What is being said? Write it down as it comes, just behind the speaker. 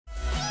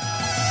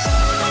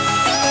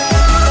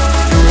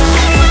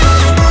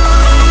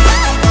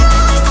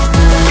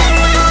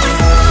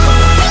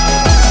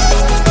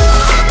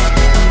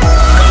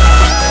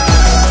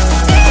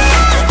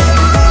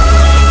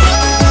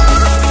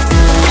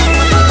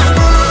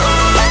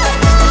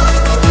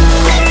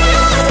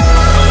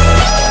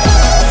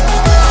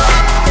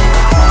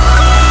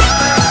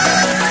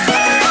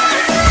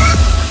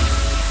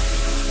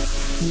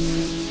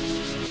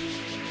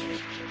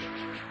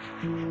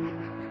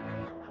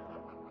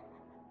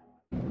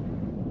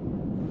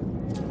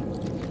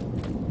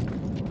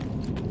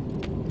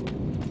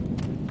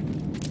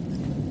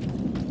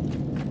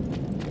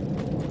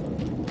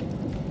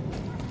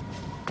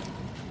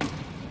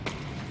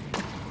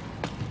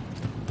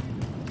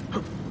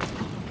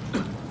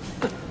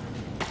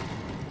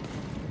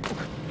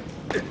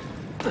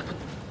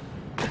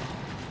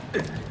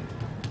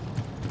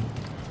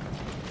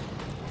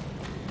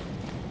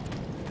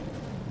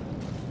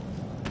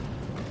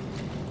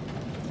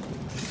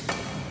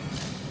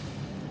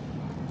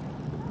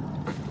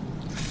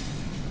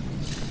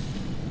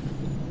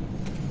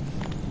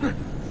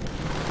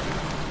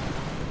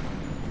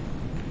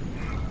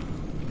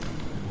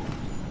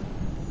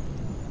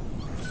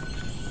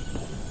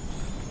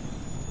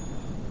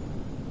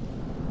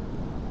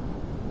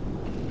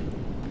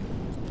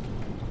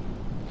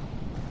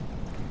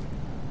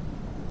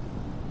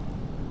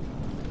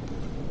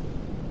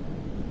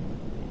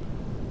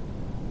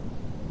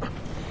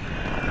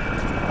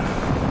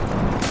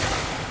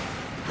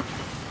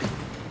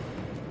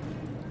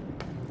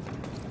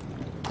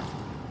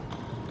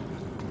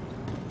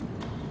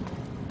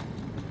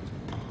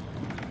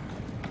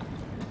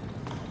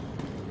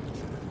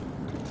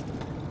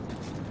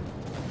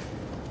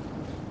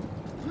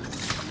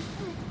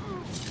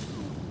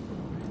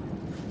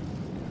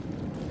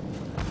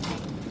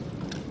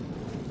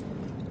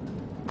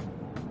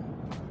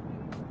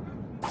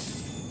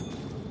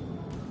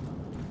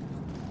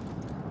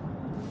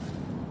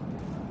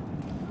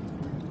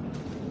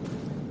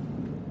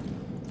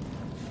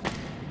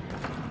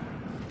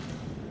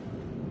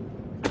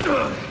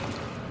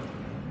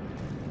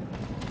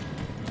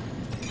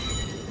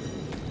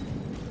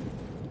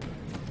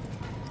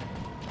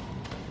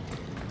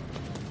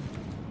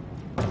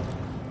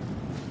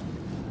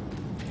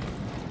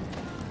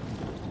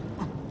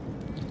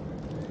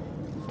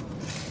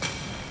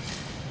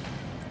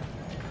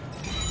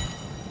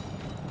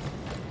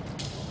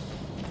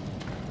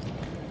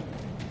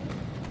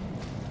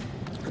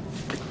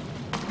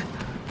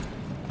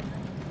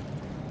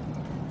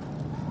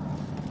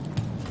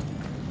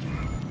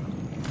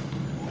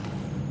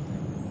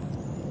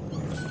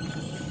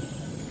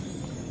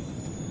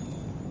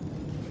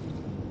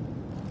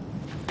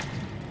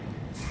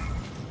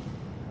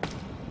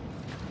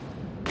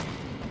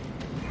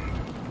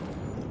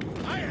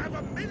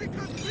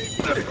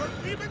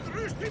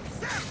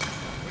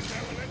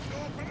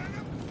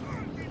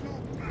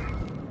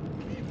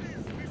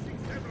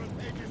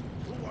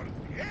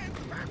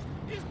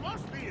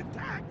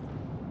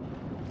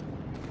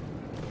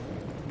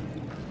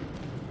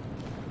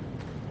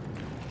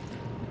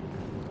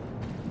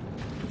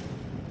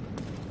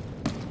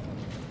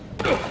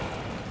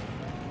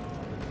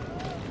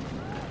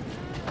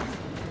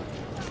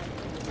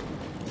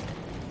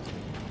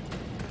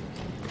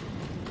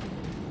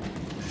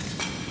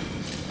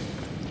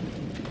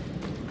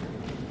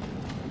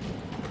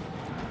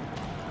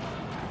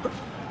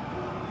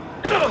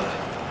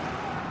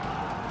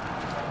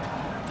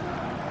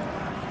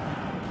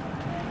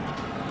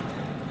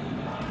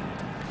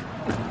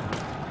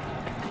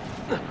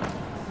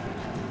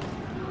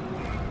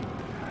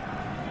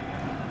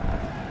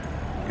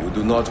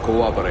Do not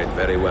cooperate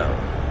very well.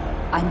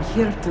 I'm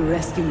here to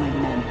rescue my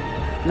men,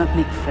 not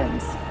make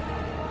friends.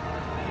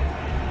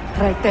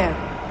 Right there.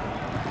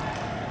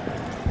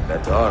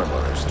 That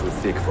armor is too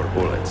thick for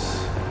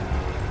bullets.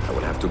 I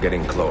will have to get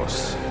in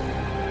close.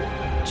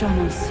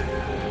 Jonas,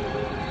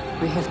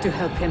 we have to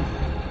help him.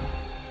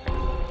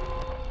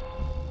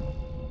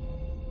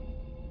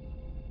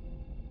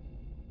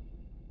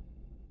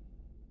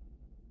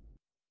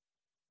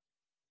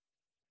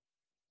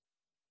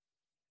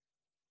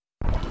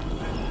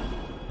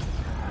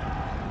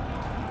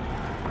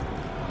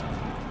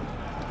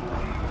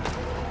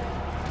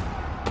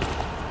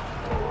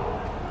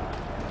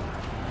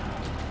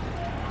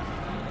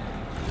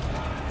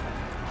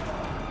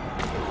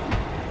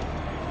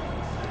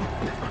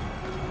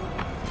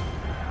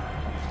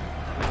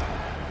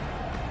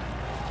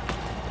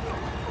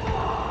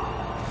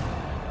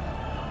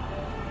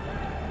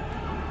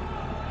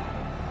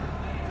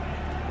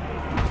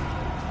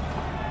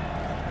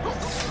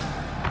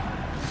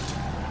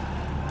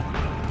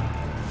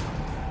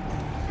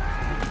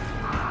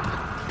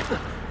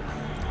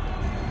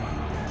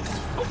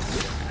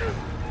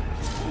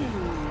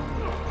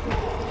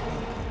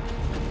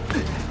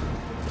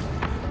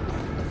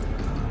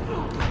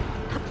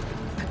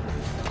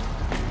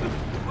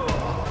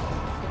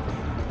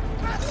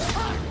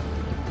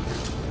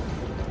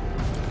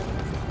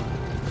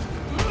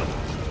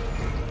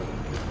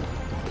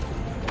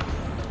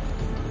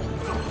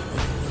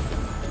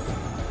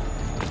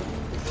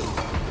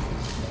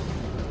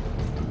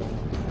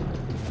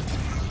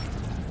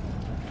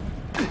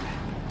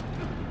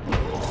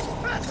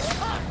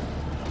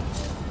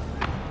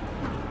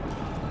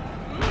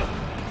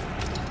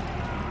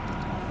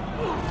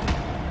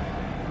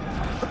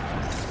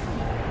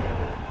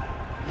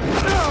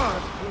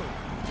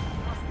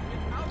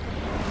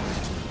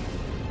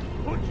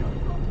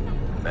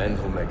 Men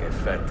who make a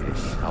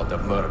fetish out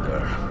of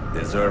murder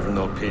deserve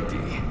no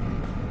pity.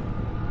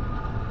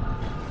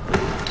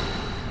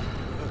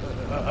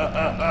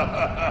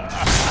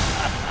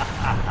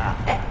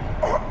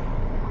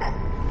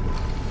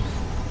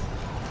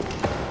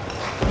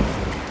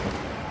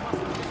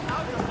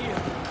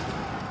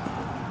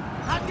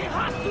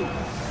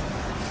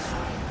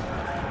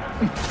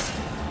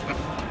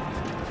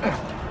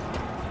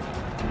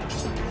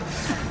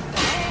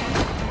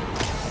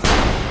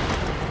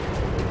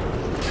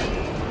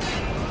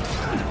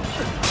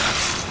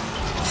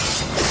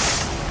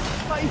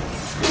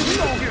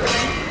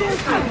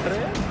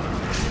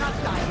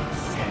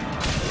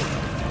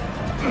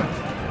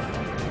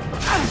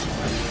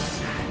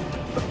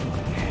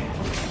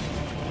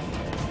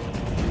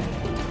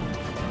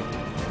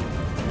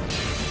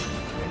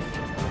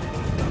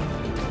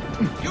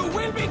 You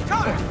will be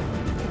caught!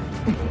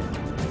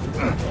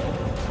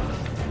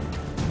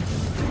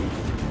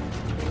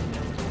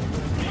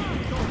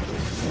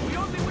 We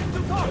only wish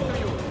to talk to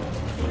you!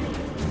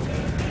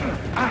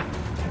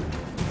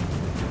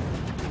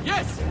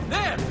 Yes,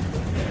 there!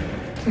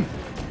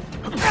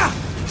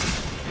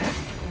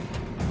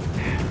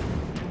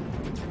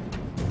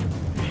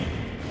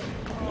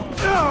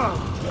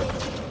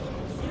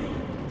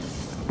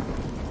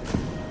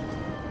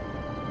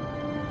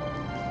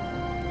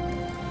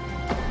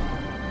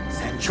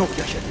 Çok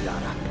yaşadı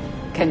Lara.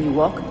 Can you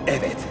walk?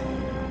 Evet.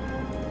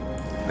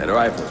 The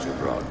rifles you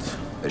brought,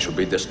 they should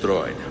be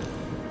destroyed.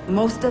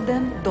 Most of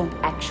them don't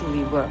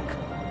actually work.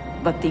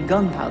 But the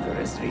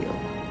gunpowder is real.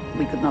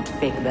 We could not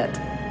fake that.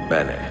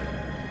 Bene.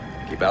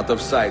 Keep out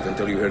of sight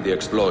until you hear the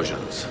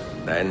explosions.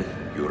 Then,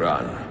 you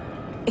run.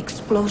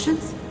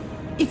 Explosions?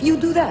 If you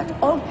do that,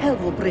 all hell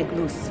will break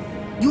loose.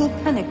 You will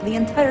panic the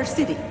entire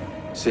city.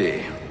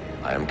 See,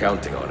 I am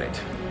counting on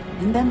it.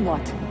 And then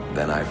what?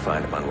 Then I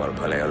find Manuel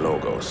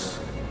Palaiologos.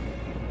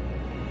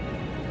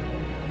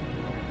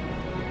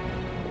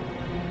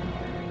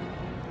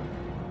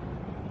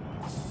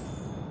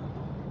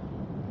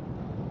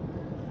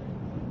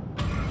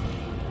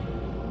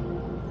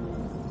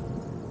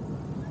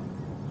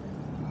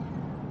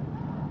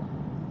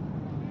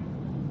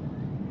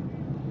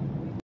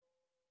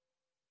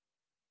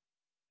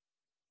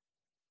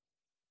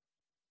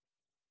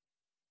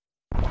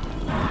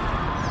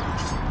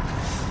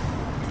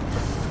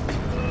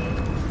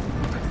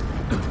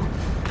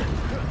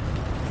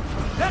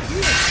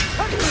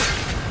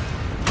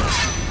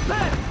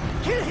 Man!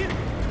 Kill him!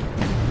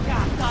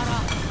 Yeah, Tara!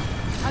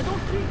 I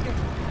don't think it!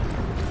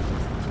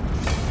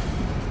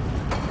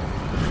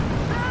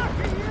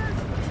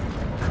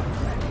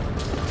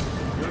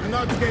 You're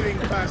not getting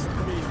past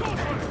me.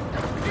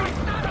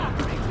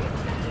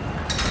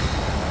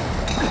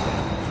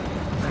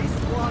 Nice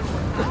one!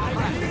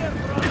 I'm here,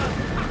 brother!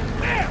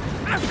 There!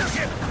 After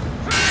him!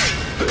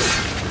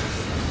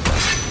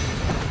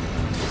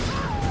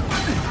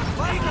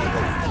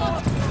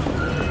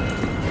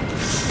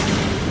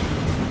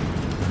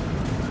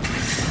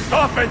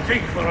 Stop and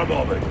think for a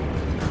moment.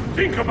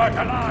 Think about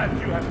the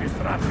lives you have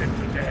disrupted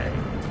today.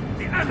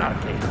 The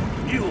anarchy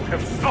you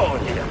have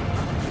sown here.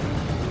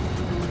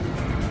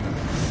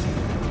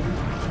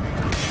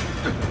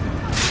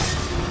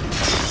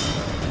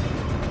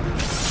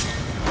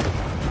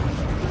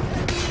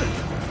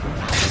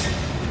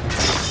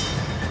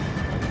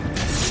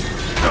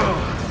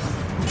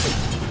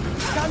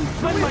 Can't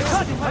swim my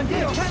cut if I'm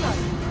here, can I?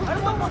 I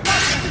want more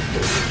cut!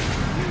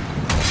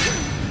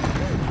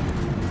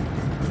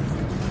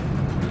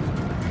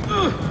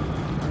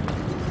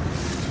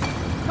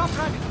 Stop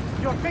running!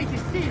 Your fate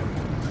is sealed!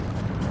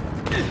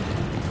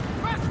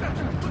 Faster!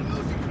 We're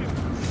losing him!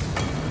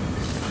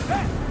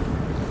 There!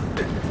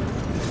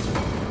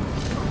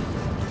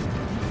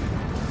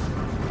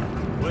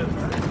 Well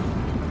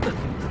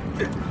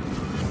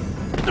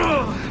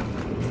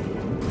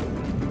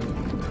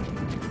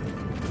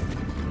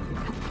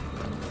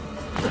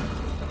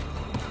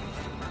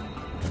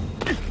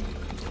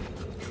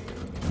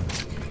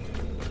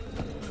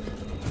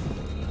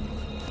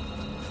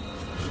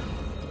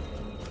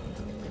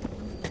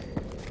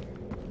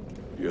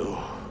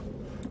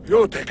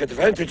You take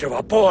advantage of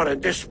a poor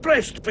and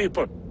displaced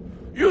people,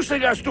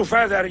 using us to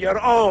further your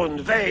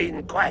own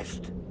vain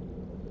quest.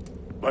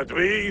 But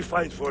we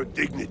fight for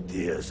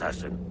dignity,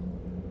 assassin.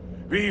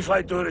 We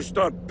fight to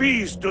restore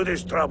peace to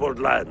this troubled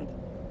land.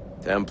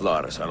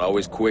 Templars are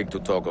always quick to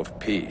talk of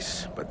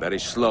peace, but very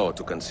slow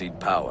to concede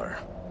power.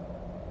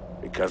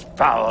 Because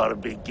power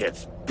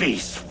begets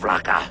peace,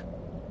 Flaka.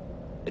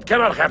 It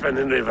cannot happen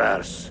in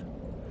reverse.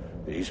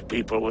 These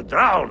people would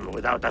drown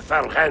without a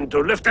fell hand to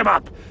lift them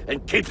up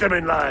and keep them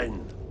in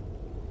line.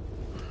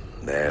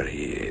 There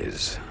he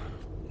is.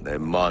 The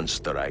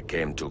monster I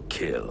came to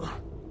kill.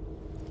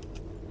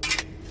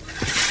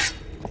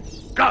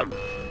 Come!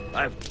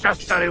 I've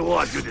just the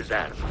reward you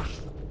deserve.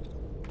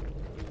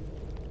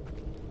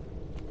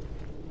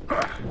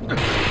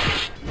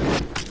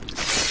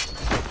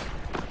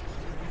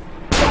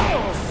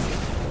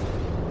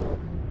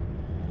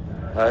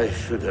 I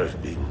should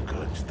have been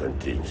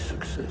Constantine's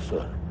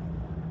successor.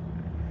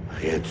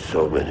 He had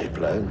so many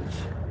plans.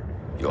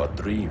 Your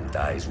dream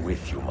dies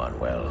with you,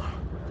 Manuel.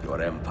 Your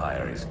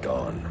empire is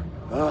gone.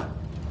 Ah.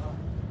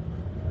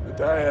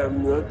 But I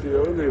am not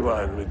the only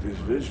one with this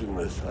vision,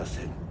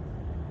 assassin.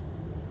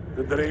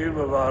 The dream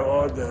of our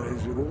order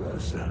is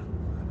universal.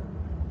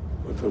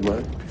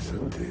 Ottoman,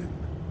 Byzantine.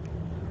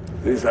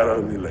 These are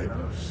only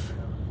labels.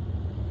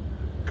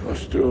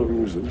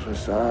 Costumes and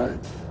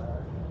facades.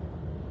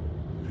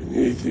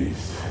 Beneath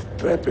these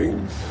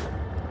trappings,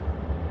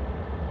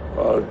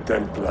 all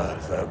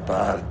Templars are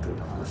part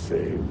of the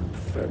same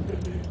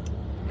family.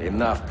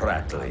 Enough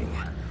prattling.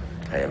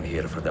 I am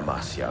here for the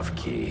Masyav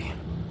key.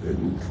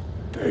 Then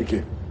take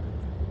it.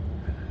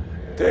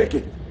 Take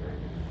it.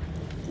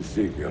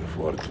 Seek your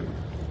fortune.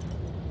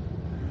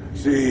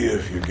 See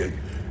if you get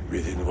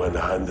within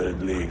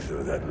 100 leagues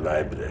of that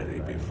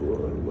library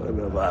before one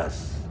of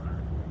us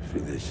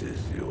finishes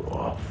you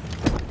off.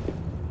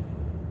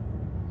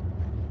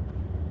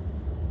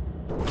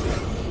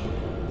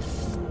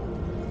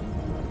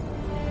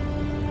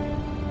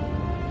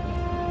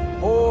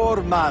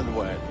 Poor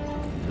Manuel,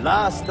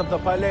 last of the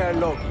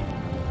Palaiologi.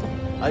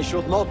 I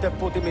should not have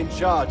put him in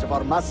charge of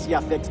our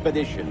Masyath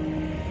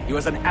expedition. He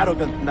was an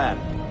arrogant man.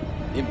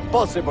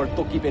 Impossible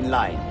to keep in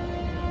line.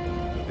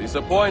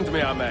 Disappoint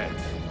me, Ahmed.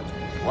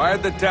 Why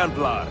the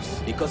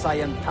Templars? Because I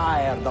am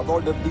tired of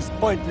all of these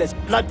pointless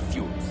blood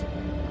feuds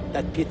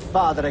that pit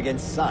father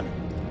against son,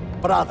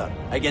 brother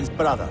against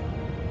brother.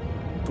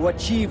 To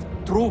achieve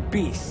true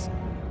peace,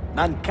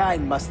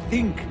 mankind must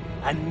think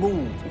and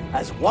move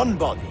as one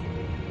body,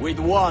 with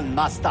one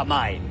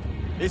mastermind.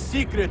 The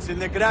secrets in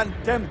the Grand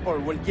Temple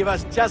will give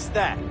us just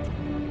that.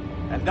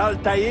 And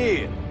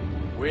Altair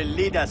will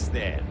lead us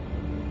there.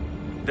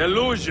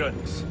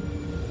 Delusions.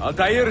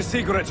 Altair's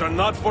secrets are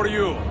not for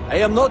you. I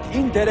am not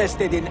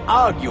interested in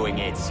arguing,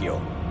 Ezio.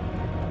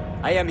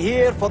 I am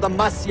here for the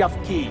Masyav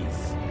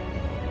keys.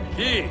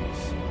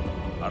 Keys?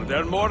 Are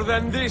there more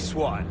than this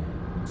one?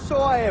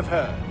 So I have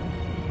heard.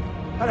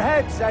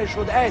 Perhaps I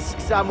should ask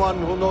someone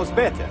who knows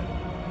better.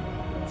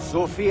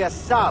 Sofia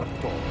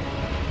Sarto.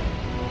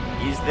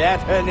 Is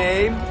that her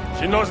name?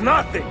 She knows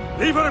nothing!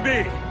 Leave her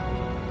be!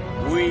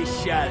 We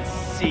shall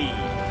see.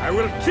 I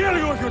will kill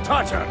you if you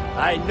touch her!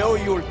 I know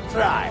you'll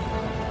try.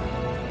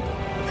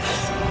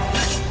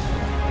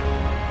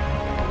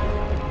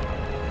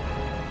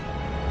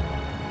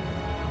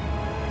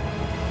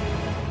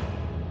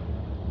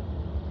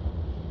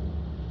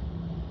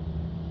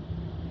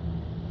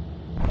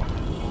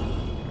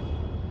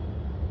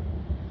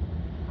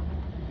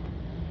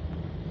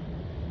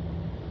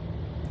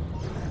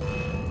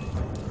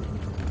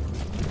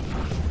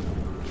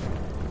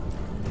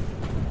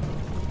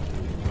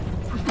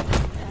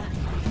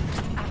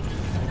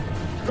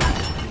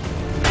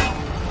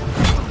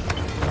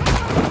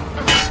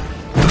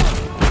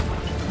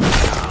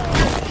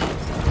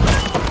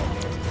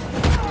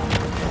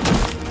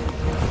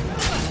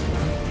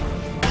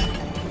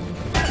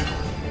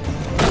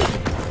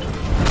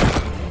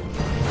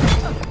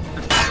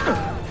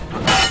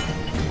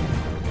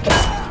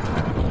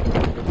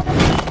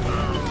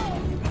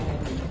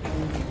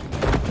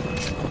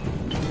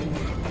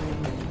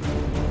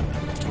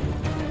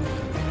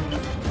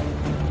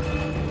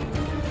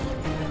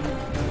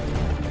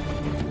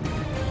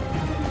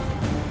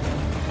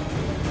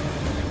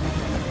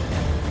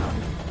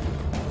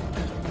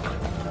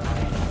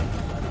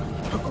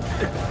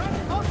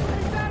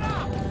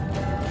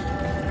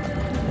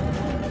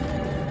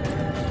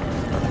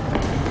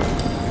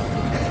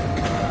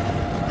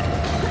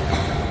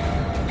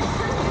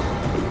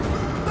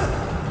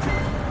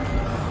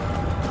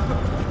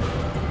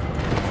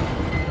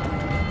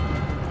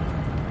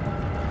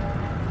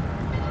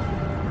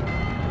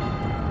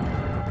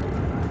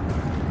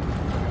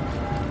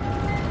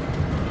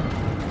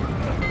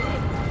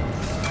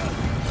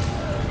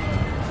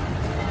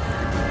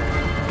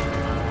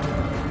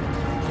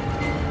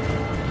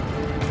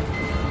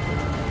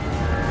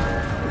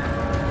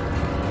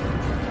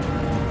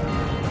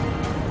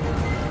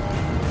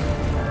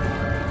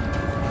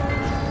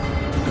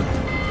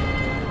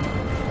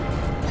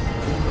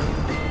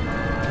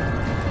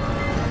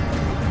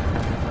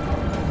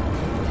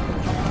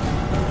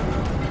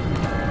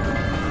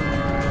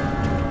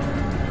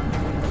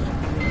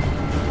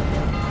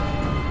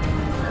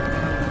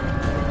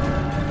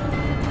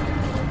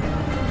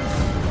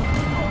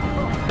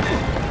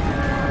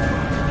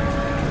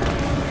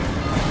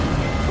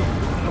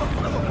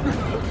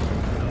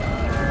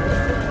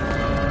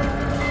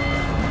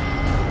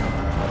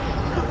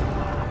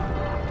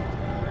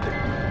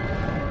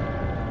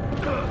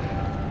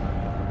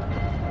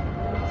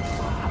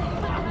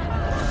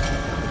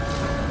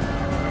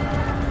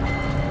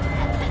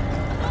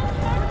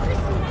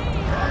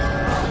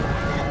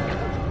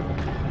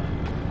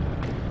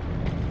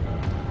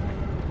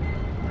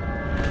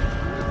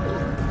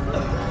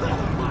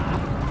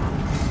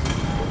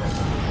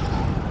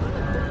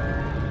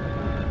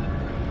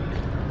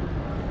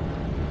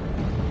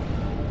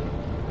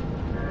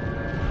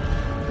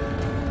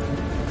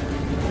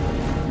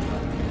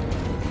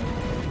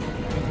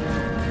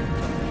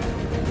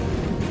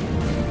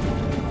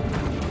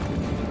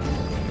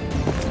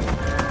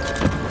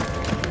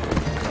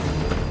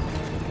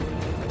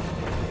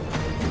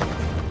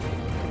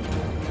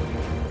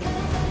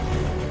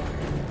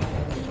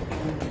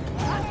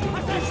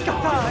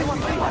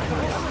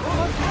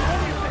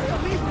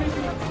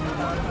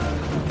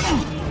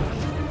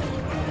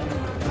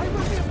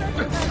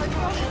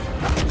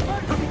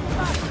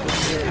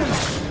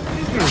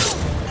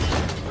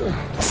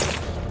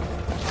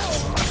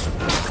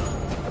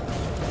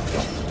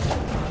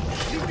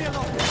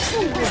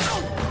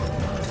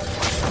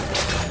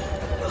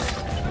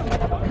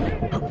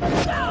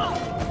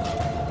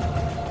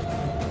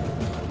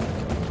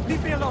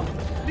 Leave me alone!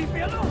 Leave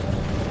me alone!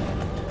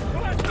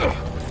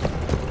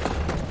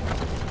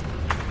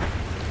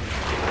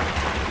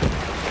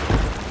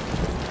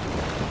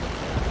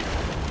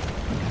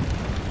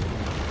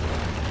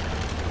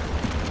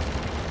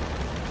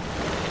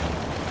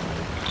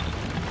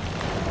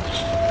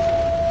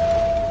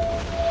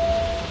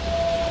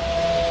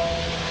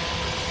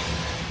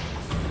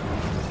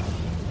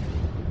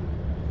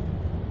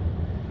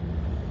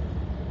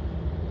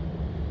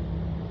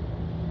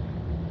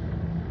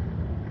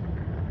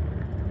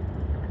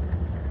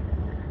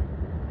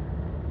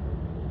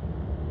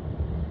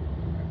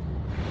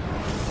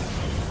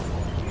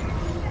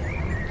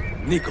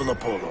 Niccolo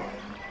Polo.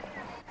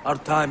 Our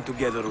time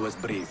together was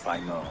brief, I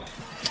know.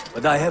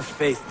 But I have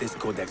faith this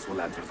codex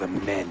will answer the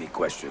many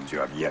questions you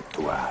have yet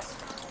to ask.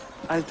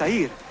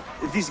 Altair,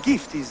 this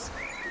gift is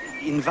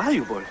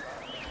invaluable.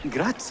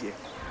 Grazie.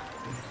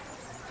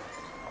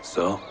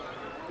 So,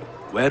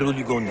 where will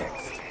you go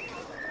next?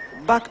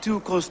 Back to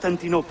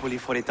Constantinople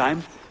for a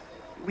time.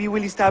 We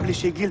will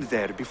establish a guild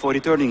there before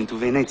returning to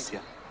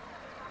Venezia.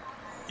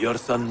 Your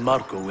son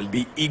Marco will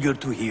be eager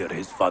to hear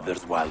his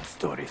father's wild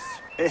stories.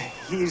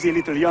 He is a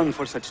little young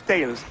for such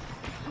tales,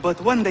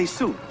 but one day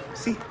soon,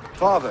 see?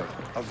 Father,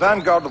 a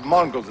vanguard of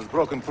Mongols has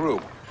broken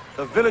through.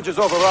 The village is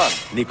overrun.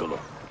 Niccolo,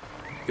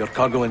 your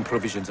cargo and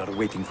provisions are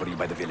waiting for you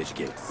by the village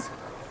gates.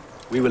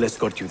 We will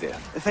escort you there.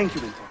 Thank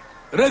you, Mentor.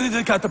 Ready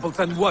the catapults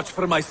and watch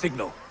for my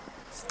signal.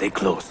 Stay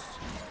close.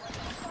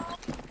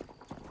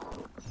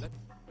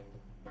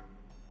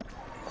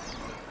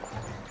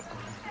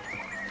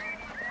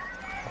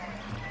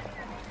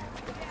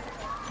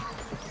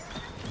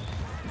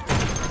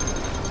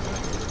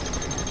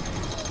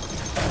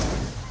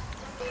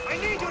 I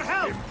need your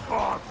help!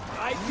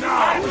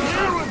 Now,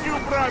 here with you,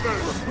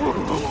 brothers!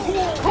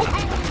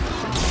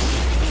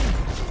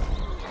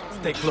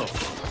 Stay close.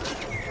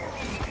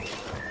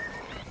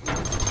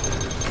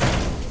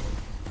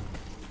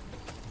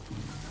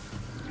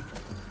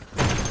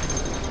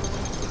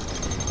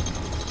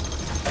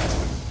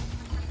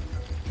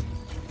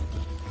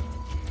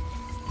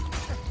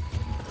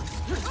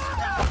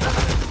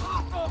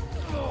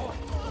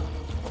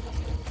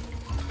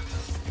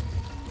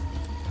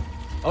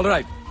 All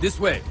right, this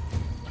way.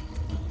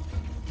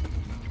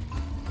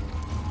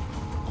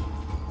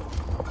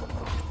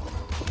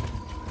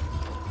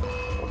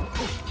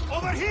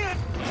 Over here!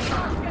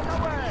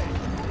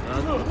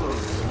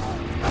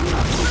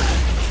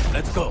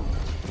 Let's go.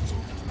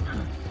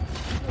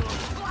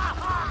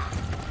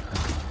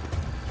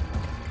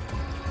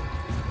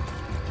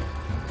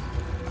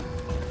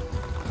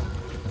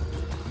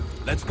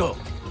 Let's go.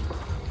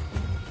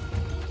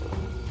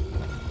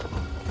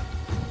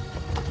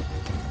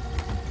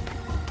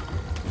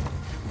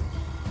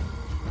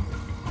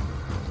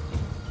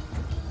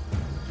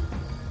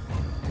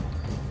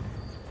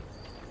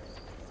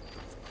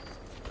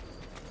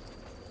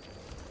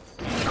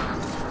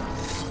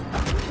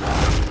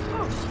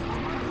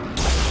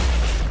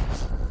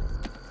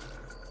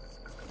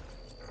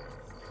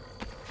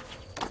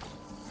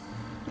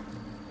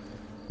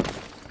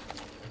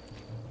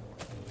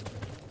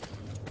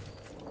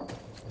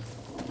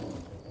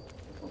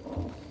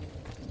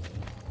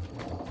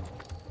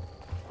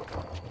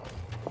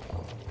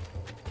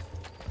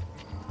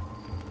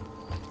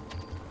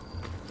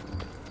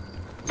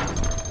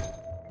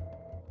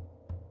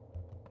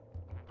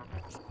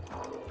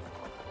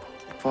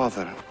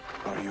 Father,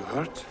 are you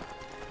hurt?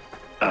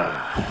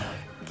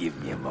 Give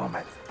me a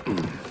moment.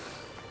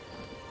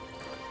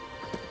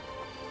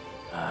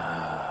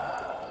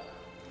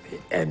 The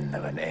end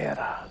of an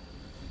era.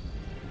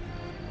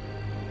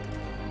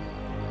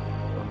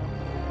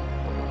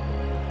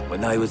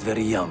 When I was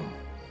very young,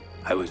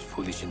 I was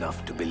foolish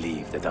enough to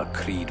believe that our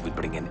creed would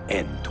bring an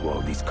end to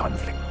all these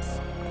conflicts.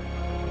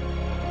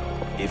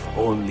 If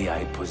only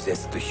I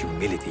possessed the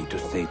humility to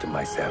say to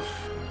myself,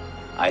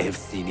 I have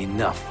seen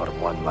enough for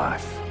one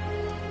life.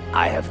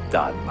 I have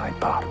done my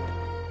part.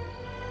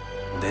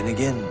 Then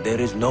again,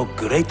 there is no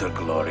greater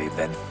glory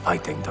than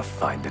fighting to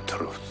find the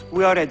truth.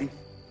 We are ready.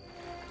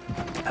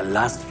 A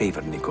last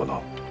favor,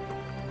 Niccolo.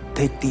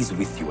 Take these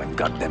with you and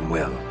guard them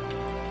well.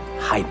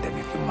 Hide them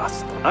if you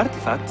must.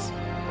 Artifacts?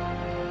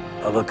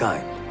 Of a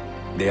kind.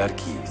 They are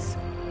keys.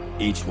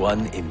 Each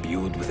one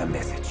imbued with a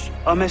message.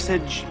 A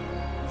message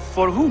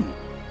for whom?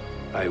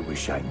 I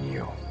wish I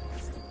knew.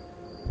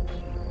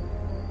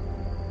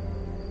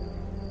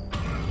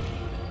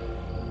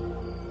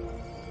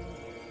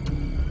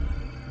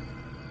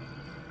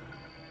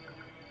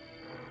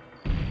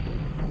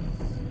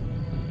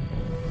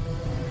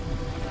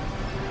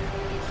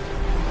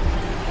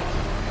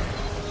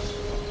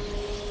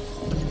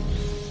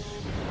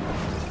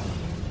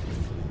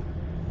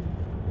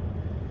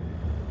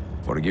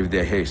 Forgive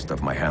the haste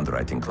of my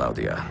handwriting,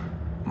 Claudia.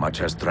 Much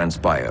has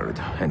transpired,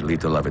 and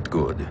little of it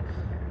good.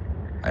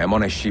 I am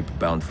on a ship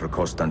bound for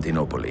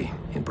Constantinople,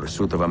 in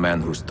pursuit of a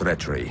man whose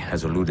treachery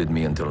has eluded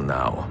me until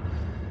now.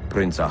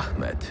 Prince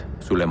Ahmed,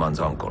 Suleiman's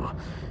uncle,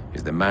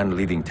 is the man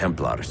leading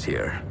Templars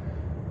here.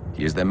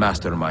 He is the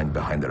mastermind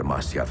behind their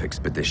Masyaf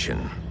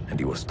expedition, and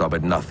he will stop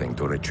at nothing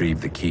to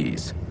retrieve the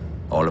keys,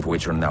 all of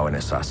which are now in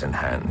assassin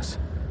hands.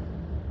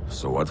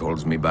 So what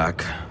holds me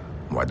back?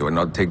 Why do I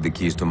not take the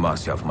keys to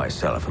Masyaf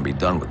myself and be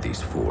done with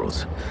these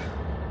fools?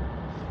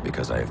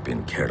 Because I have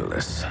been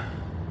careless.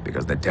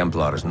 Because the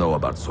Templars know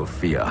about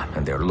Sophia,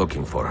 and they're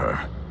looking for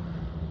her.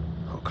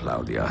 Oh,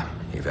 Claudia,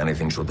 if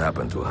anything should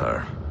happen to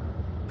her,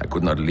 I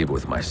could not live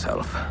with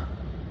myself.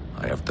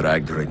 I have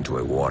dragged her into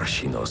a war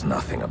she knows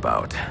nothing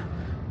about.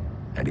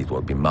 And it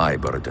will be my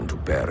burden to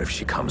bear if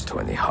she comes to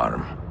any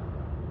harm.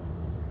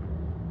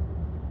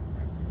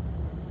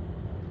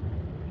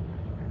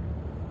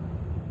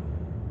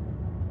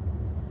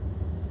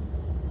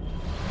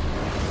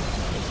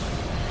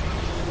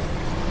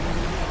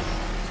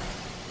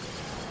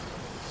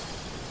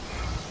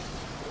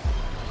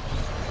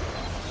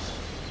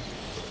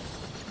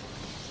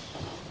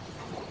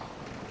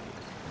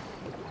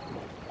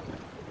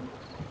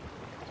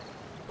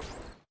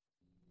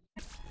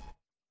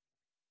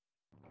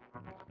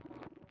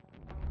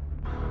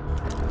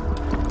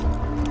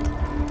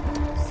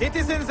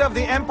 Citizens of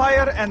the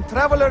Empire and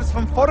travelers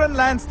from foreign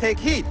lands take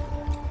heed.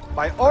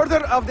 By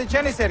order of the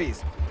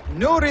Janissaries,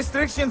 new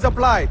restrictions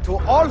apply to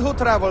all who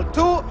travel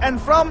to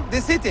and from the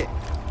city.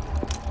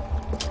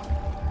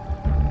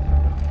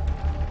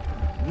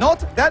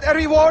 Note that a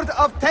reward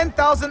of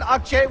 10,000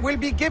 akçe will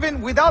be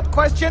given without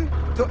question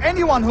to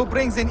anyone who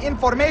brings in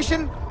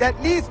information that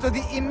leads to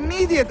the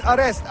immediate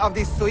arrest of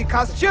the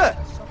suikastçı.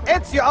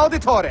 Ezio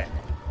Auditore.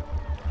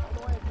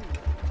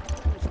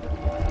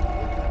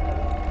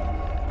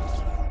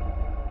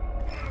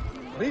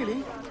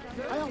 Really?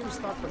 I always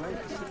thought the night